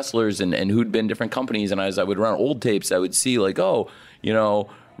different wrestlers and who'd been different companies. And as I would run old tapes, I would see like, oh, you know,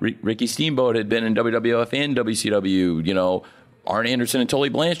 Ricky Steamboat had been in WWF and WCW, you know. Arn Anderson and Tully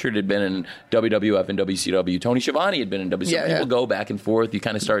Blanchard had been in WWF and WCW. Tony Schiavone had been in WCW. Yeah, yeah. People go back and forth. You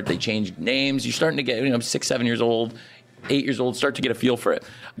kind of start, they change names. You're starting to get, you know, 6, 7 years old, 8 years old, start to get a feel for it.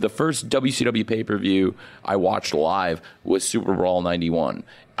 The first WCW pay-per-view I watched live was Super Brawl 91.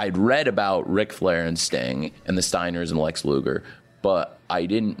 I'd read about Ric Flair and Sting and the Steiners and Lex Luger, but I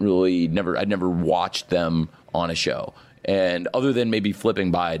didn't really, I'd never watched them on a show. And other than maybe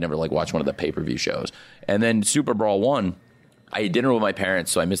flipping by, I'd never like watched one of the pay-per-view shows. And then Super Brawl 1, I had dinner with my parents,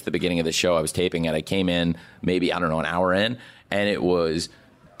 so I missed the beginning of the show. I was taping it. I came in maybe, I don't know, an hour in, and it was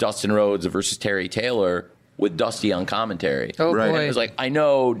Dustin Rhodes versus Terry Taylor with Dusty on commentary. Oh, Right. boy. And it was like, I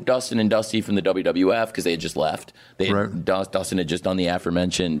know Dustin and Dusty from the WWF because they had just left. Right. Dustin had just done the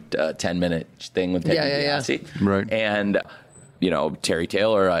aforementioned 10-minute thing with Ted Yeah. DiBiase. Right. And you know, Terry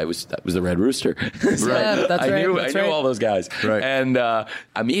Taylor, that was the Red Rooster. So Yeah, that's I right, knew that's I knew right. all those guys. Right. And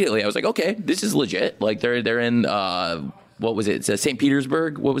immediately I was like, okay, this is legit. Like they're in what was it? It's St.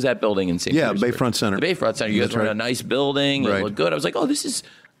 Petersburg. What was that building in St. Yeah, Petersburg? Bayfront Center. The Bayfront Center. You guys That's were in right. a nice building. Right. It looked good. I was like, oh, this is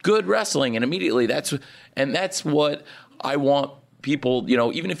good wrestling. And immediately that's what I want people, you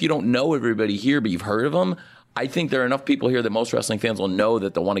know, even if you don't know everybody here, but you've heard of them, I think there are enough people here that most wrestling fans will know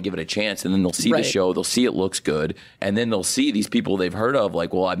that they'll want to give it a chance, and then they'll see Right. the show, they'll see it looks good, and then they'll see these people they've heard of,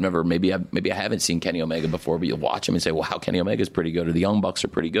 like, well, maybe I haven't seen Kenny Omega before, but you'll watch him and say, well, how Kenny Omega's pretty good, or the Young Bucks are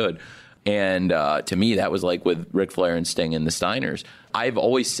pretty good. And to me, that was like with Ric Flair and Sting and the Steiners. I've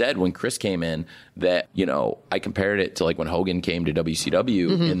always said when Chris came in that, you know, I compared it to like when Hogan came to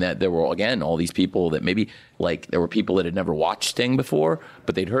WCW, in that there were, again, all these people that maybe, like, there were people that had never watched Sting before,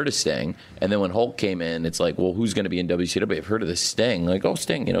 but they'd heard of Sting. And then when Hulk came in, it's like, well, who's going to be in WCW? I've heard of this Sting. Like, oh,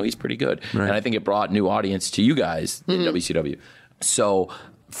 Sting, you know, he's pretty good. Right. And I think it brought new audience to you guys in WCW. So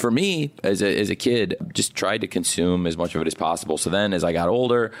for me, as a kid, just tried to consume as much of it as possible. So then as I got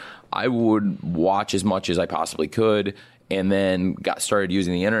older, I would watch as much as I possibly could, and then got started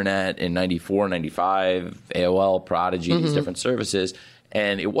using the internet in 94, 95, AOL, Prodigy, these different services.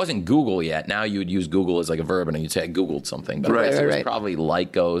 And it wasn't Google yet. Now you would use Google as like a verb, and you'd say I Googled something. But I guess it was probably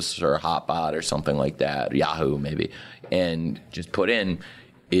Lycos or Hotbot or something like that, Yahoo maybe. And just put in,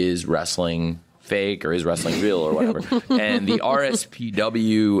 is wrestling fake or is wrestling real or whatever. And the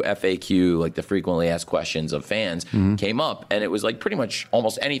RSPW FAQ, like the frequently asked questions of fans, came up, and it was like pretty much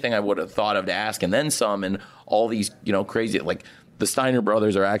almost anything I would have thought of to ask, and then some, and all these, you know, crazy, like the Steiner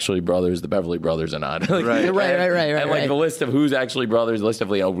brothers are actually brothers, the Beverly brothers are not. Like, Right. Right. And like the list of who's actually brothers, the list of,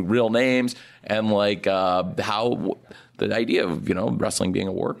 you know, real names, and like how the idea of, you know, wrestling being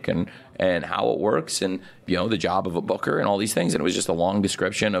a work, and how it works, and, you know, the job of a booker and all these things. And it was just a long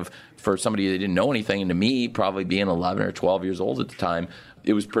description of, for somebody that didn't know anything, and to me, probably being 11 or 12 years old at the time,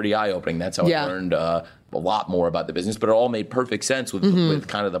 it was pretty eye-opening. That's how I learned a lot more about the business, but it all made perfect sense with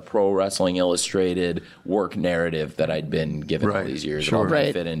kind of the Pro Wrestling Illustrated work narrative that I'd been given all Right. these years. Sure. It all kind Right.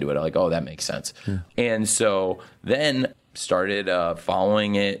 of fit into it. I'm like, oh, that makes sense. Yeah. And so then started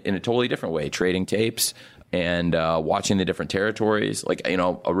following it in a totally different way, trading tapes and watching the different territories. Like, you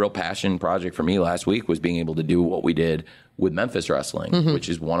know, a real passion project for me last week was being able to do what we did with Memphis Wrestling, which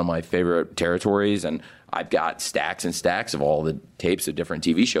is one of my favorite territories. And I've got stacks and stacks of all the tapes of different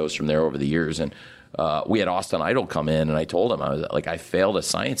TV shows from there over the years. And we had Austin Idol come in, and I told him, I was like, I failed a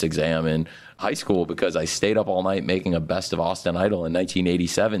science exam in high school because I stayed up all night making a Best of Austin Idol in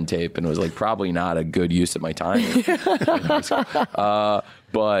 1987 tape, and it was like probably not a good use of my time.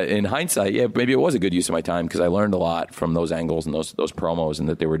 But in hindsight, yeah, maybe it was a good use of my time because I learned a lot from those angles and those promos and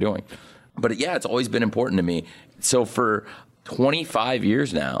that they were doing. But yeah, it's always been important to me. So for 25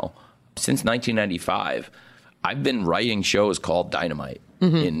 years now, since 1995, I've been writing shows called Dynamite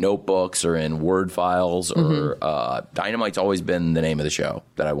in notebooks or in Word files, or Dynamite's always been the name of the show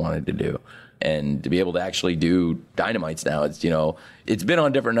that I wanted to do. And to be able to actually do Dynamites now, it's, you know, it's been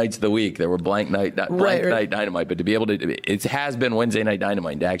on different nights of the week. There were blank night Dynamite, but to be able to, it has been Wednesday Night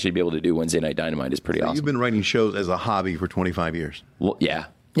Dynamite. To actually be able to do Wednesday Night Dynamite is pretty awesome. You've been writing shows as a hobby for 25 years. Well, yeah.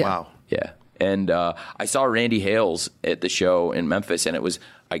 Yeah. Wow. Yeah. And I saw Randy Hales at the show in Memphis, and it was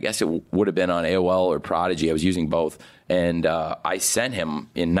I guess it would have been on AOL or Prodigy. I was using both. And I sent him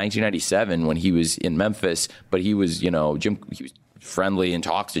in 1997 when he was in Memphis, but he was, he was friendly and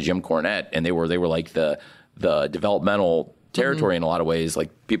talks to Jim Cornette, and they were like the developmental territory in a lot of ways. Like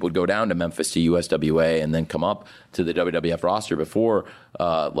people would go down to Memphis to USWA and then come up to the WWF roster before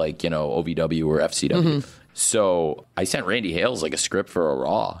OVW or FCW. So I sent Randy Hales like a script for a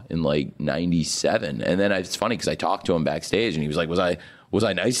Raw in like 97. And then it's funny because I talked to him backstage and he was like, was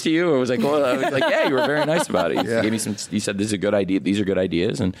I nice to you? Or was I going? I was like, yeah, you were very nice about it. He gave me some. He said, "This is a good idea. These are good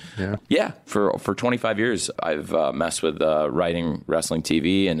ideas." And for 25 years, I've messed with writing wrestling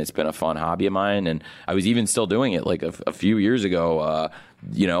TV, and it's been a fun hobby of mine. And I was even still doing it like a few years ago,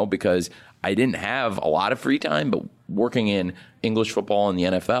 because I didn't have a lot of free time, but working in English football and the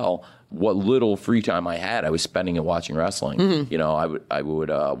NFL. What little free time I had, I was spending it watching wrestling. I would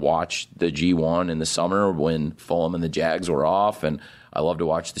watch the G1 in the summer when Fulham and the Jags were off, and I love to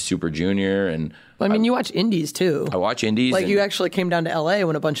watch the Super Junior. And you watch indies too. I watch indies. Like you actually came down to LA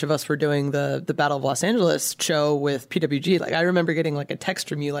when a bunch of us were doing the Battle of Los Angeles show with PWG. Like I remember getting like a text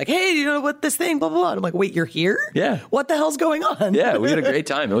from you like, "Hey, you know what this thing, blah, blah, blah." And I'm like, "Wait, you're here? Yeah. What the hell's going on?" Yeah, we had a great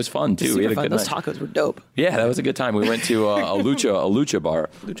time. It was fun too. Super We had a fun. good Those night. tacos were dope. Yeah, that was a good time. We went to a lucha bar.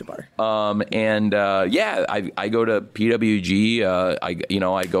 Lucha bar. I go to PWG.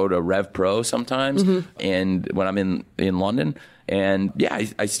 I go to Rev Pro sometimes, and when I'm in London. And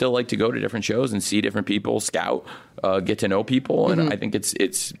I still like to go to different shows and see different people, scout, get to know people, and I think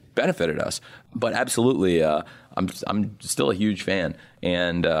it's benefited us. But absolutely, I'm still a huge fan,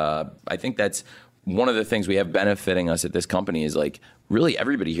 and I think that's one of the things we have benefiting us at this company is like really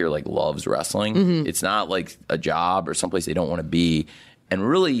everybody here like loves wrestling. It's not like a job or someplace they don't want to be, and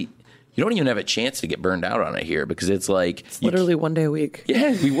really. You don't even have a chance to get burned out on it here because it's like... It's literally 1 day a week.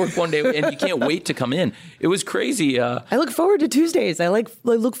 Yeah, we work 1 day and you can't wait to come in. It was crazy. I look forward to Tuesdays. I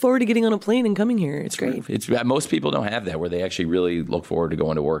look forward to getting on a plane and coming here. It's great. Most people don't have that where they actually really look forward to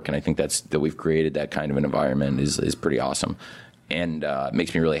going to work. And I think that we've created that kind of an environment is pretty awesome. And it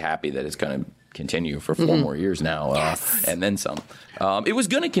makes me really happy that it's going to continue for 4 more years now and then some. It was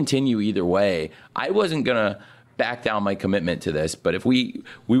going to continue either way. I wasn't going to back down my commitment to this, but if we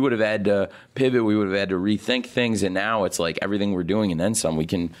would have had to pivot, we would have had to rethink things, and now it's like everything we're doing and then some, we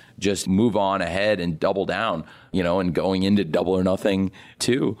can just move on ahead and double down, and going into Double or Nothing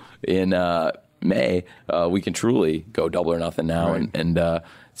 2 in May, we can truly go Double or Nothing now, right. and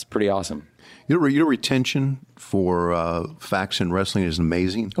it's pretty awesome. Your retention for facts in wrestling is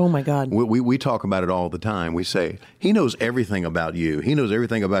amazing. Oh, my God. We talk about it all the time. We say, he knows everything about you. He knows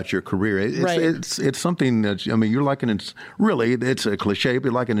everything about your career. It's something that, you're like it's a cliche,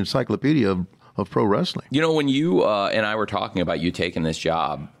 but like an encyclopedia of pro wrestling. When you and I were talking about you taking this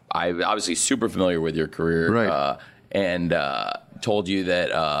job, I'm obviously super familiar with your career. Right. And told you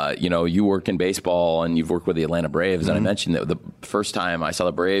that, you work in baseball and you've worked with the Atlanta Braves. And I mentioned that the first time I saw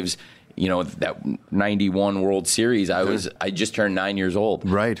the Braves, that 91 World Series, I just turned 9 years old.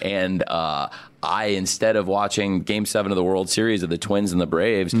 Right. And instead of watching Game 7 of the World Series of the Twins and the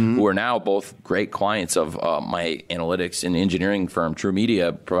Braves, who are now both great clients of my analytics and engineering firm, True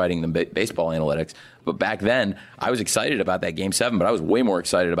Media, providing them baseball analytics. But back then, I was excited about that Game 7, but I was way more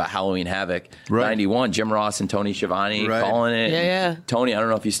excited about Halloween Havoc 91. Jim Ross and Tony Schiavone calling it. Yeah. Tony, I don't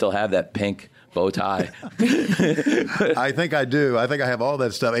know if you still have that pink bow tie. I think I do. I think I have all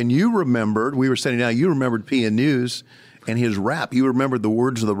that stuff. And you remembered, we were sitting down, you remembered PN News and his rap. You remembered the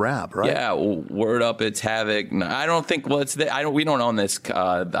words of the rap, right? Yeah, word up, it's Havoc. No, I don't think. Well, we don't own this.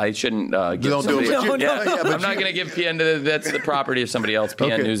 I shouldn't. Give don't do it. I'm not going to give PN. That's the property of somebody else.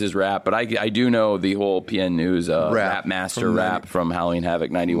 PN News is rap, but I do know the whole PN News rap master rap from Halloween Havoc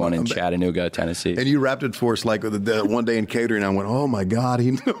 '91 in Chattanooga, Tennessee. And you rapped it for us like the one day in catering. I went, oh my God,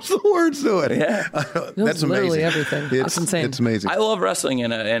 he knows the words to it. Yeah, that's amazing. Literally everything. That's insane. It's amazing. I love wrestling,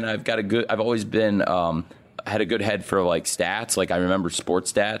 and I've got a good. I've always been. Had a good head for like stats. Like I remember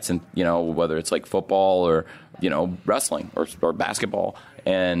sports stats, and whether it's like football or wrestling or basketball.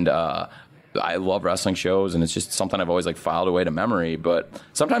 And I love wrestling shows, and it's just something I've always like filed away to memory. But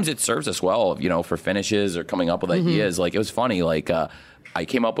sometimes it serves us well, for finishes or coming up with ideas. Like it was funny. Like I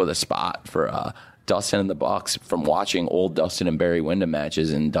came up with a spot for Dustin and the Bucks from watching old Dustin and Barry Windham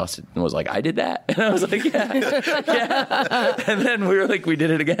matches, and Dustin was like, "I did that," and I was like, "Yeah." And then we were like, "We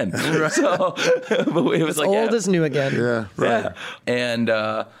did it again." So, but it was like old is new again. Yeah, right. Yeah. And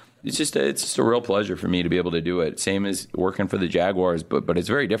it's just a real pleasure for me to be able to do it. Same as working for the Jaguars, but it's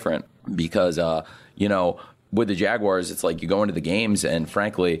very different because with the Jaguars, it's like you go into the games, and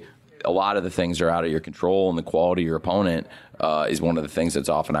frankly, a lot of the things are out of your control, and the quality of your opponent is one of the things that's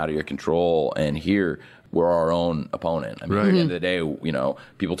often out of your control. And here, we're our own opponent. I mean, at the end of the day, you know,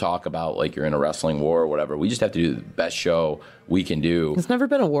 people talk about like you're in a wrestling war or whatever. We just have to do the best show we can do. It's never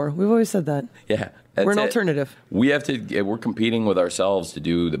been a war. We've always said that. Yeah. We're an alternative. We're competing with ourselves to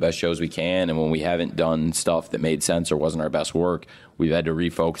do the best shows we can. And when we haven't done stuff that made sense or wasn't our best work, we've had to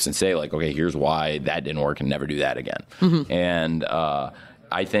refocus and say like, okay, here's why that didn't work and never do that again. And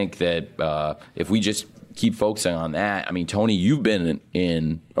I think that if we just keep focusing on that. I mean, Tony, you've been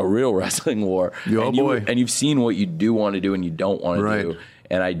in a real wrestling war. And you've seen what you do want to do and you don't want to do.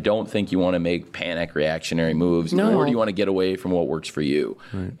 And I don't think you want to make panic reactionary moves. No. Or do you want to get away from what works for you?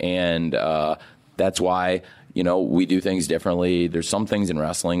 And that's why, you know, we do things differently. There's some things in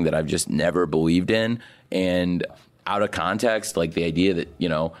wrestling that I've just never believed in. And out of context, like the idea that, you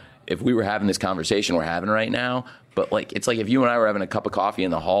know, if we were having this conversation we're having right now, but like it's like if you and I were having a cup of coffee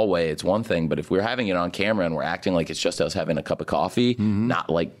in the hallway, it's one thing. But if we're having it on camera and we're acting like it's just us having a cup of coffee, not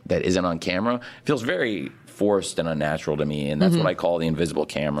like that isn't on camera, it feels very forced and unnatural to me. And that's what I call the invisible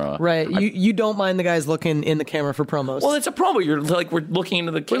camera. Right. You don't mind the guys looking in the camera for promos. Well, it's a promo. You're like, we're looking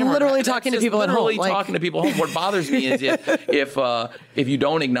into the camera. We're literally talking to people at home. Literally talking to people at home. What bothers me is if you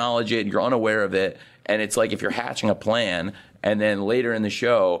don't acknowledge it, you're unaware of it. And it's like if you're hatching a plan and then later in the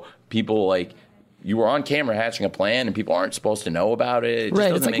show, people like, you were on camera hatching a plan and people aren't supposed to know about it.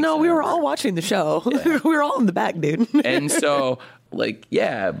 Right. It's like, no, we were all watching the show. Yeah. We were all in the back, dude. And so, like,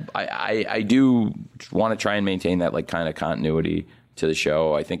 yeah, I do want to try and maintain that, like, kind of continuity to the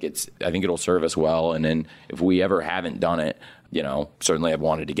show. I think it'll serve us well. And then if we ever haven't done it, you know, certainly I've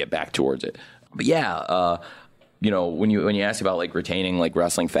wanted to get back towards it. But yeah, you know, when you ask about, like, retaining, like,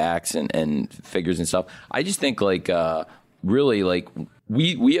 wrestling facts and figures and stuff, I just think, like, really, like,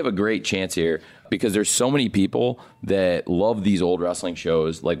 we have a great chance here because there's so many people that love these old wrestling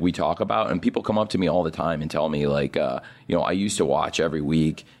shows like we talk about, and people come up to me all the time and tell me like, you know, I used to watch every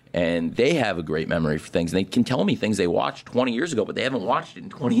week, and they have a great memory for things. And they can tell me things they watched 20 years ago, but they haven't watched it in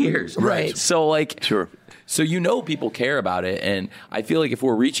 20 years. Right. So like, sure. So you know people care about it, and I feel like if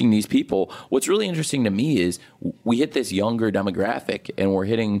we're reaching these people, what's really interesting to me is we hit this younger demographic, and we're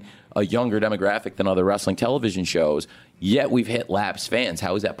hitting a younger demographic than other wrestling television shows, yet we've hit lapsed fans.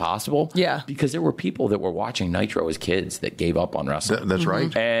 How is that possible? Yeah. Because there were people that were watching Nitro as kids that gave up on wrestling. That's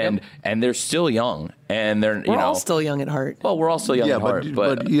right. And they're still young, and we're all still young at heart. Well, we're all still young at heart.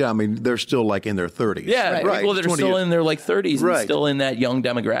 But yeah, I mean, they're still like in their 30s. Yeah, right. People that are still in their like 30s and still in that young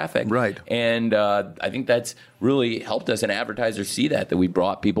demographic. Right. And I think that's really helped us, and advertisers see that we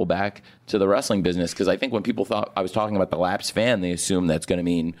brought people back to the wrestling business. Because I think when people thought I was talking about the lapsed fan, they assume that's going to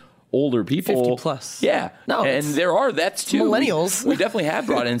mean older people. 50 plus. Yeah. No, and that's too. Millennials. We definitely have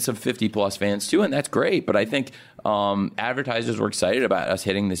brought in some 50 plus fans too, and that's great. But I think advertisers were excited about us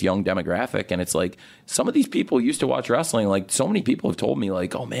hitting this young demographic. And it's like some of these people used to watch wrestling. Like so many people have told me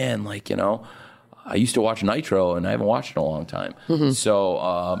like, oh man, like, you know, I used to watch Nitro and I haven't watched it in a long time.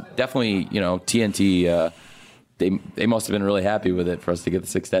 So definitely, you know, TNT, they must have been really happy with it for us to get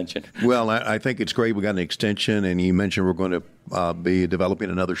this extension. Well, I think it's great we got an extension, and you mentioned we're going to be developing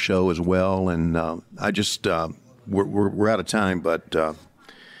another show as well. And I just we're out of time, but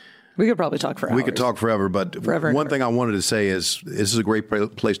we could probably talk for hours. We could talk forever, but one thing I wanted to say is this is a great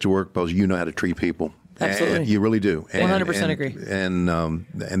place to work because you know how to treat people. Absolutely, and you really do. 100% agree. And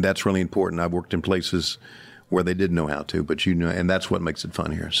that's really important. I've worked in places where they didn't know how to, but you know, and that's what makes it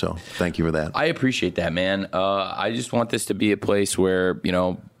fun here. So thank you for that. I appreciate that, man. I just want this to be a place where, you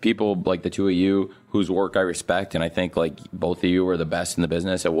know, people like the two of you whose work I respect, and I think like both of you are the best in the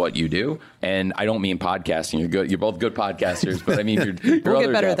business at what you do. And I don't mean podcasting. You're good. You're both good podcasters, but I mean your we'll other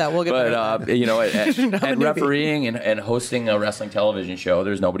get better job. at that. We'll get better at that. You know, at refereeing and hosting a wrestling television show,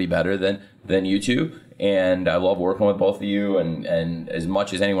 there's nobody better than you two. And I love working with both of you, and as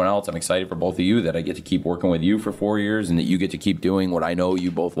much as anyone else, I'm excited for both of you that I get to keep working with you for 4 years and that you get to keep doing what I know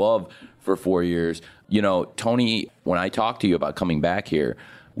you both love for 4 years. You know, Tony, when I talked to you about coming back here,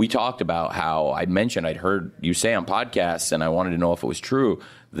 we talked about how I'd heard you say on podcasts, and I wanted to know if it was true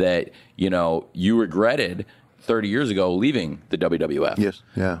that, you know, you regretted 30 years ago leaving the WWF. Yes,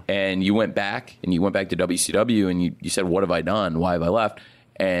 yeah. And you went back to WCW, and you said, what have I done? Why have I left?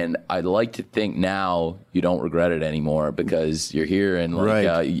 And I'd like to think now you don't regret it anymore because you're here, and like,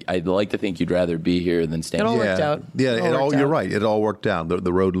 I'd like to think you'd rather be here than stand. It all worked out. Yeah, you're right. It all worked out.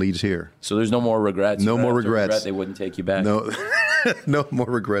 The road leads here. So there's no more regrets. No more regrets. They wouldn't take you back. No, no more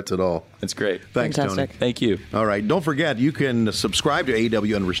regrets at all. That's great. Thanks, Fantastic. Tony. Thank you. All right. Don't forget, you can subscribe to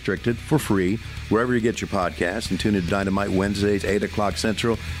AEW Unrestricted for free wherever you get your podcasts, and tune in to Dynamite Wednesdays, 8 o'clock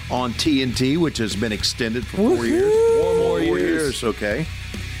Central on TNT, which has been extended for 4 years. 4 more years. Okay.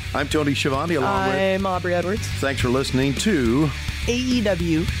 I'm Tony Schiavone along with... I'm Aubrey Edwards. Thanks for listening to...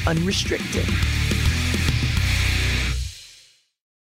 AEW Unrestricted.